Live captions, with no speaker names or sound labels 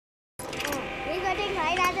recording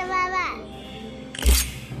highlighter, Baba.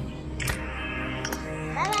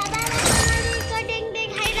 Baba recording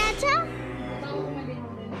highlighter.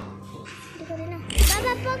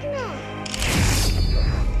 Baba pokno.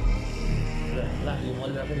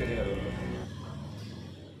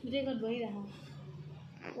 Record भइरह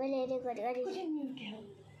मैले record गरेँ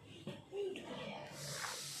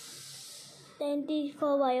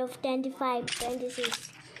 24 भयो 25 26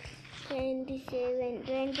 27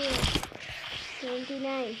 28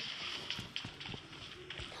 29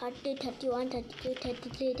 30 31 32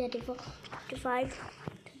 33 34 35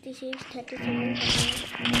 36 37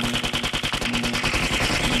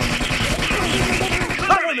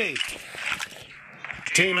 Cover me!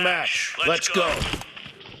 Team match, let's go!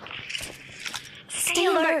 Stay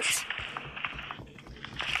alert!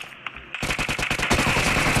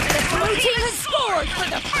 The blue team has scored for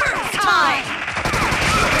the first time!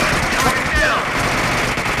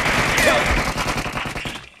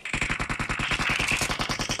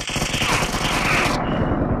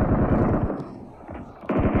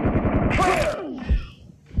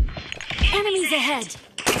 Enemies ahead!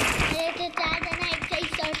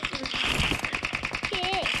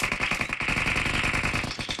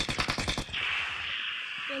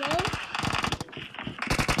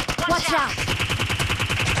 Watch out!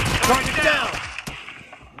 Target down!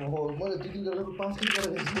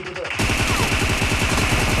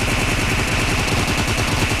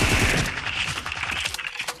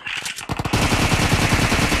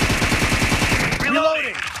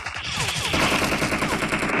 Reloading!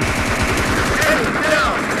 Enemy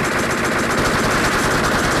down!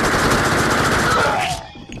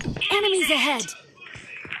 Enemies ahead!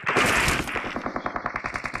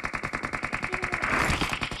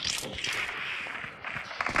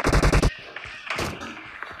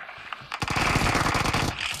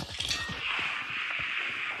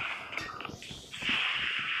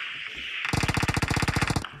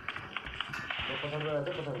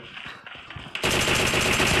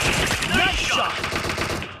 Nice shot!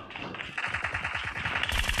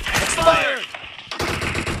 Expired!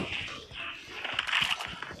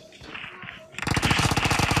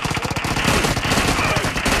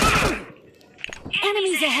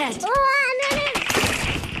 Enemies ahead! Oh,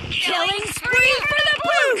 Killing spree for the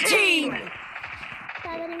blue team!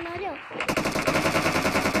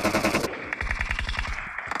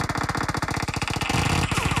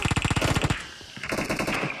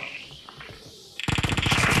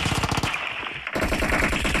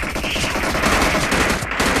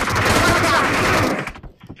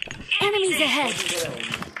 Enemies ahead!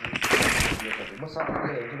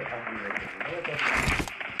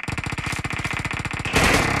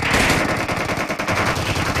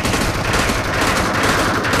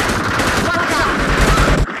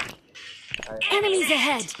 Enemies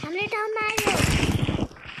ahead! हमने town में आए हो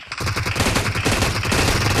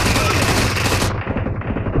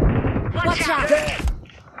Watch out!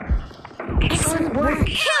 Excellent work!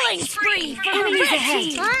 Killing spree for enemies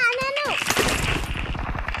ahead! हाँ आना no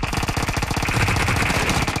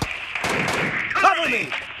Cover me!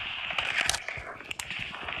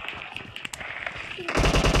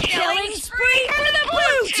 Killing spree for the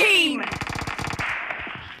blue team!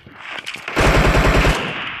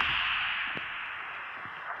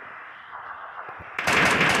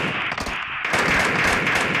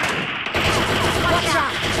 Watch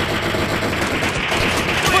out!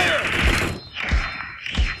 Clear!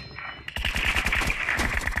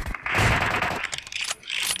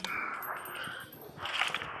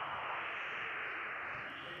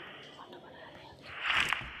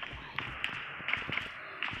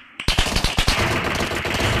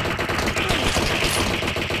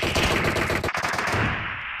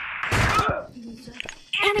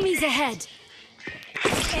 Enemies ahead!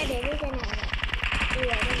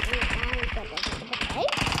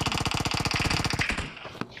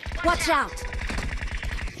 Watch out!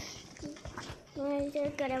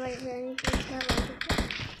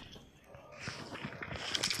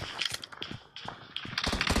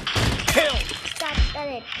 Kill!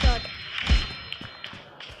 Shot.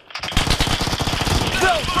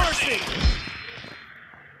 No mercy!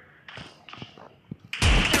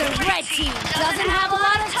 The red team doesn't have a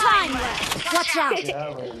lot of time left! Watch out!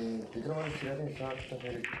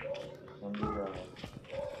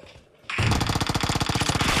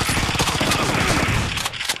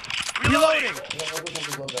 Reloading!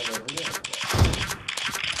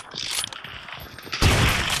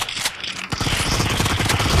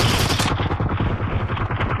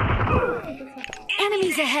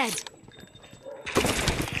 Enemies ahead!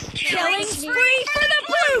 Killing spree for the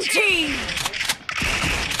blue team!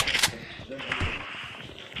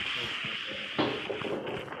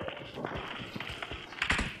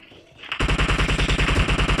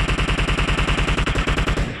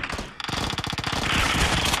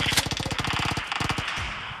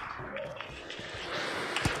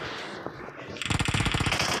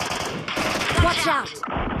 Watch out!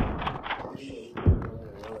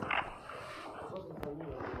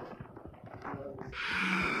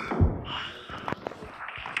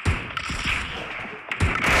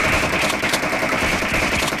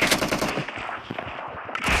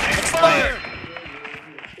 Expired!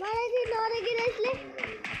 Mana sih lori kita isle?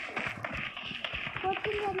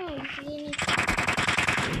 Hotel mana ini?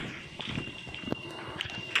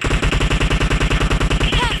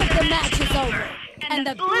 Half of the match is over, and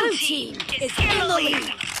the blue team is in the lead.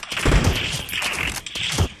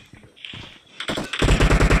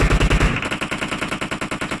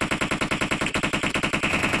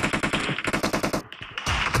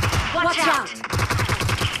 Watch out!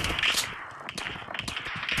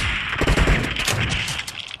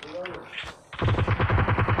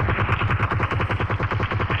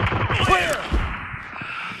 Clear!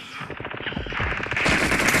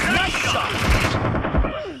 Nice shot!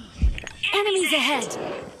 Enemies ahead!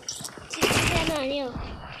 Mana ni?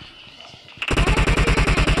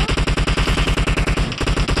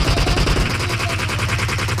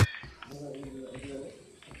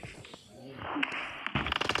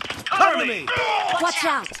 Cover me! Watch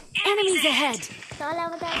out! Enemies ahead! Soalnya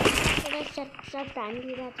apa tadi? Kita shot tadi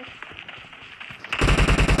aja.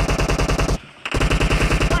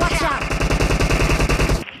 Watch out!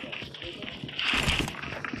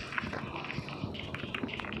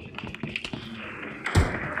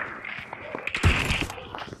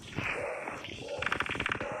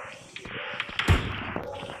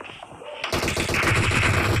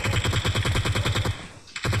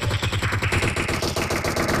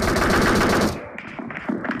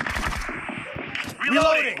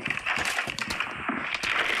 Reloading!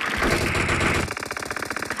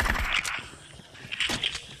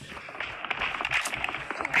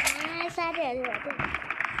 Sadar ada.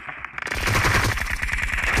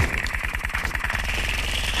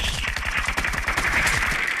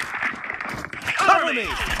 Cover me!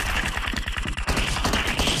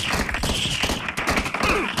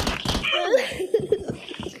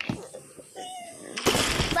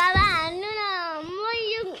 Baba, anu na, mau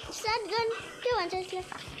yung shotgun tuan saya.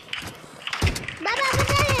 Baba,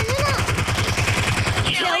 betul anu na.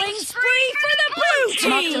 Killing spree for the blue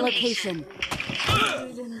team! Mark the location.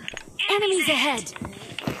 Enemies ahead!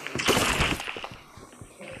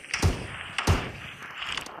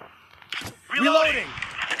 Reloading!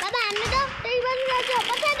 Baba, anu tu, dari baru saja.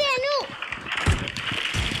 Betul dia anu.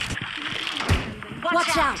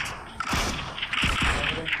 Watch out!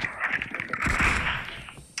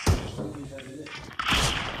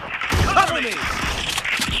 Cover me!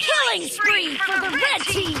 Killing spree for the red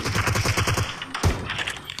team!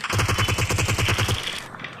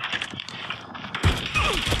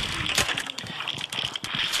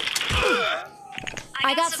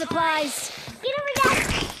 I got supplies. Kita pergi.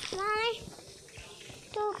 Mana?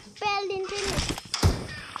 Tu pel di sini.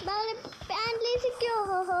 Balik pel secure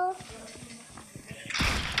ho ho.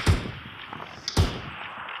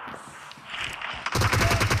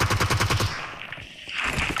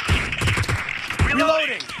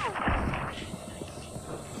 Reloading!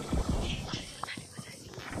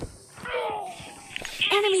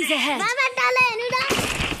 Enemies ahead! Baba, tala anu dah.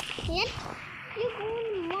 Lihat. Ni pun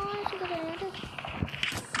masuk ke dalam tu.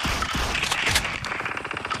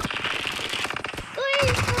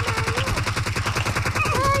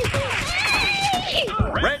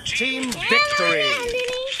 Red team victory!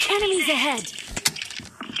 Enemies ahead!